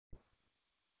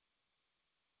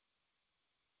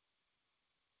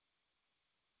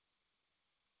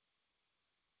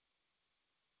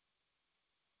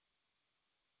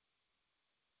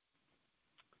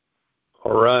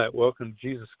All right, welcome to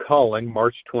Jesus Calling,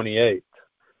 March 28th.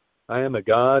 I am a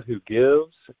God who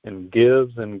gives and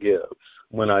gives and gives.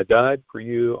 When I died for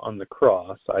you on the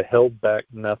cross, I held back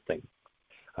nothing.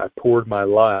 I poured my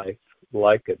life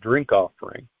like a drink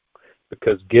offering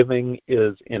because giving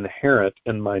is inherent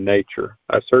in my nature.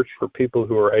 I search for people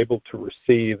who are able to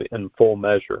receive in full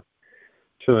measure.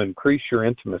 To increase your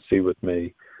intimacy with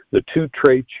me, the two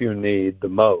traits you need the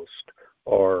most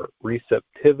are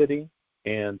receptivity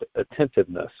and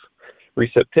attentiveness.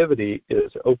 Receptivity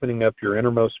is opening up your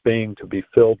innermost being to be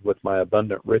filled with my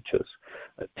abundant riches.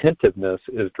 Attentiveness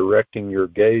is directing your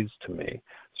gaze to me,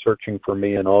 searching for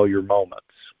me in all your moments.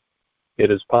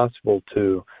 It is possible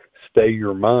to stay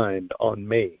your mind on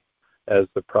me, as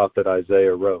the prophet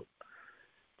Isaiah wrote.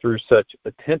 Through such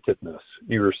attentiveness,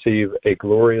 you receive a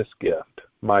glorious gift,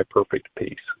 my perfect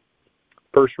peace.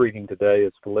 First reading today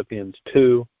is Philippians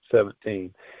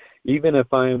 2:17. Even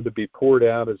if I am to be poured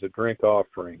out as a drink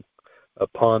offering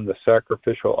upon the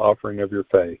sacrificial offering of your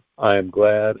faith, I am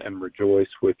glad and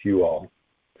rejoice with you all.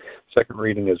 Second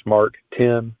reading is Mark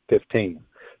 10:15.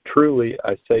 Truly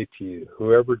I say to you,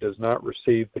 whoever does not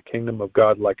receive the kingdom of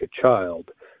God like a child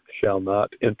shall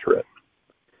not enter it.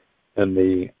 And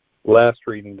the last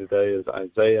reading today is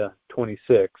Isaiah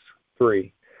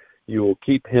 26:3. You will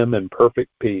keep him in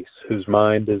perfect peace, whose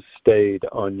mind is stayed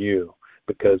on you,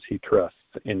 because he trusts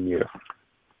in you.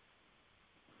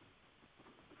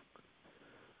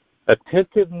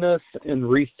 Attentiveness and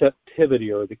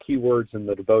receptivity are the key words in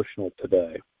the devotional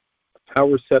today. How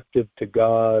receptive to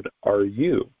God are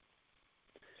you?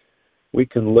 We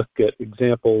can look at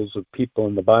examples of people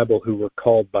in the Bible who were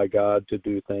called by God to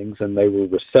do things, and they were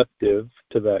receptive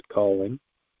to that calling.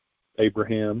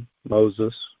 Abraham,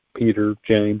 Moses, Peter,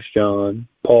 James, John,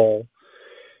 Paul.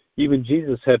 Even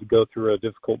Jesus had to go through a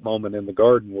difficult moment in the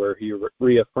garden where he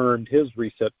reaffirmed his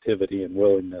receptivity and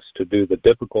willingness to do the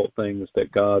difficult things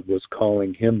that God was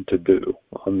calling him to do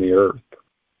on the earth.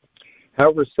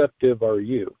 How receptive are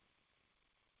you?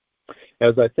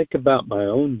 As I think about my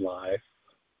own life,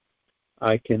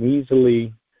 I can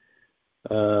easily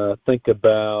think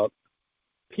about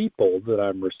people that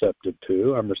I'm receptive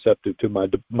to. I'm receptive to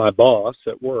my boss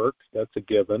at work. That's a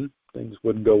given. Things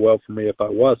wouldn't go well for me if I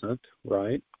wasn't,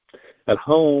 right? At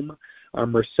home,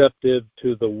 I'm receptive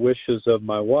to the wishes of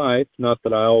my wife. Not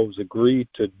that I always agree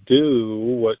to do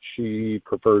what she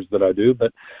prefers that I do,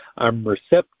 but I'm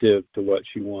receptive to what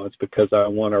she wants because I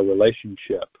want our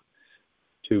relationship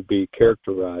to be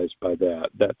characterized by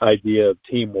that idea of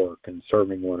teamwork and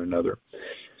serving one another.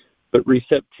 But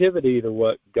receptivity to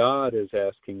what God is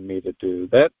asking me to do,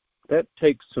 that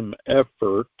takes some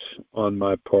effort on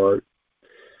my part.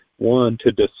 One,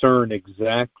 to discern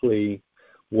exactly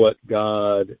what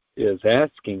God is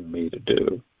asking me to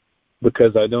do,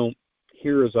 because I don't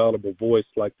hear his audible voice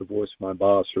like the voice of my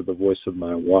boss or the voice of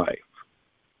my wife.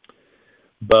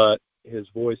 But his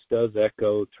voice does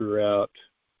echo throughout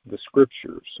the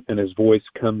scriptures, and his voice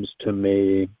comes to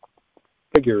me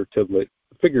figuratively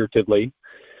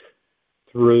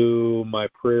through my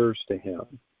prayers to him.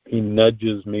 He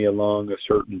nudges me along a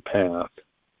certain path.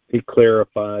 He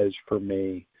clarifies for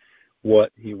me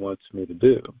what he wants me to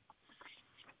do.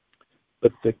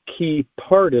 But the key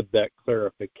part of that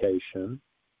clarification,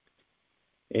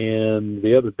 and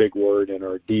the other big word in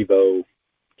our Devo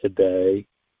today,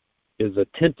 is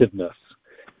attentiveness.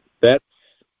 That's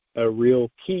a real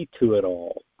key to it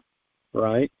all,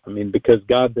 right? I mean, because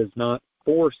God does not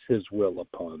force his will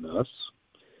upon us.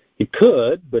 He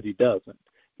could, but he doesn't.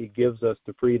 He gives us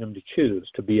the freedom to choose,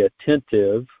 to be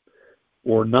attentive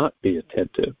or not be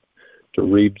attentive, to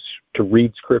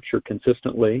read Scripture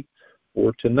consistently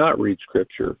or to not read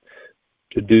Scripture,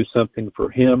 to do something for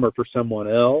him or for someone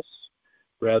else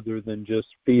rather than just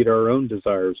feed our own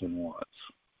desires and wants.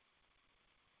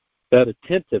 That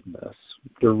attentiveness,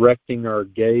 directing our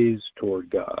gaze toward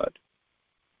God,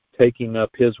 taking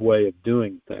up his way of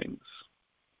doing things,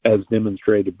 as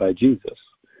demonstrated by Jesus,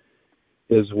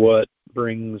 is what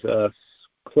brings us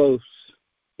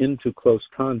into close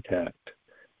contact,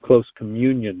 close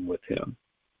communion with him.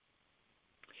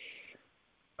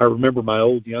 I remember my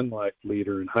old Young Life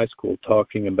leader in high school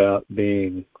talking about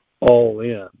being all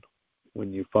in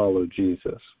when you follow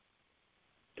Jesus.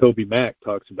 Toby Mack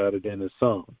talks about it in his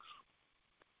songs.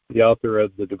 The author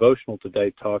of the devotional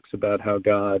today talks about how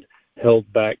God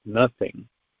held back nothing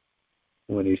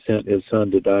when he sent his son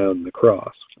to die on the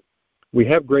cross. We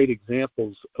have great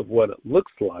examples of what it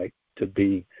looks like to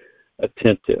be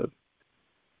attentive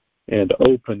and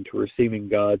open to receiving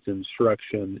God's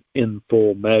instruction in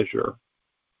full measure.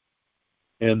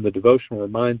 And the devotional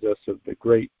reminds us of the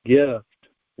great gift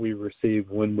we receive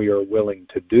when we are willing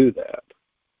to do that.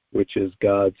 which is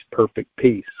God's perfect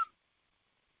peace.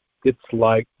 It's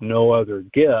like no other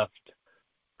gift,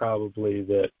 probably,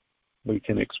 that we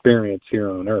can experience here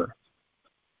on earth.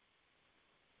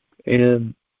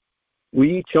 And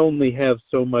we each only have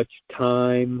so much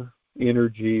time,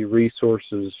 energy,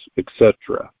 resources,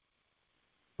 etc.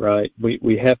 Right?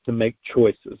 We have to make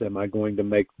choices. Am I going to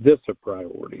make this a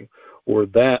priority or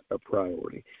that a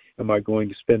priority? Am I going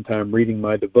to spend time reading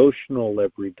my devotional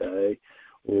every day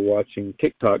or watching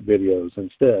TikTok videos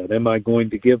instead? Am I going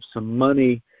to give some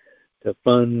money to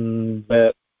fund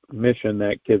that mission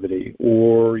activity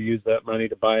or use that money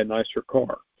to buy a nicer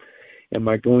car? Am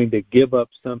I going to give up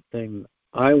something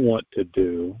I want to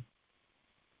do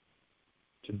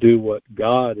what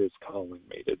God is calling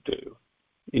me to do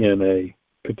in a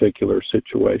particular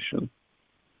situation?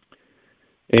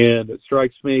 And it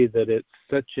strikes me that it's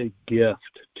such a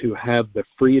gift to have the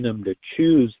freedom to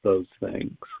choose those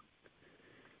things.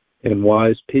 And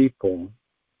wise people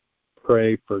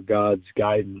pray for God's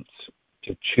guidance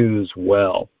to choose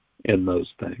well in those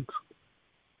things.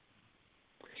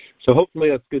 So hopefully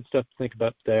that's good stuff to think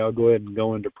about today. I'll go ahead and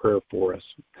go into prayer for us.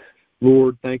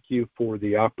 Lord, thank you for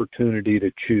the opportunity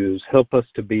to choose. Help us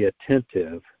to be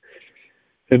attentive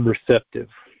and receptive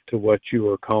to what you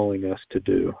are calling us to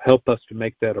do. Help us to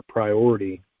make that a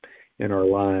priority in our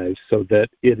lives so that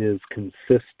it is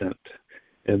consistent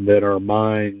and that our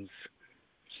minds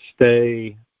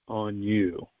stay on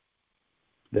you,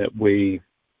 that we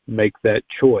make that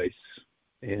choice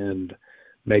and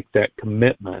make that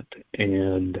commitment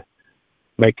and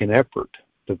make an effort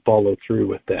to follow through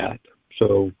with that.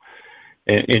 So,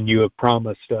 and you have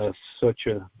promised us such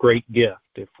a great gift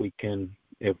if we can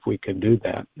do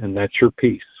that, and that's your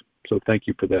peace. So thank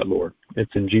you for that, Lord.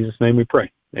 It's in Jesus' name we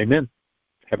pray. Amen.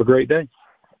 Have a great day.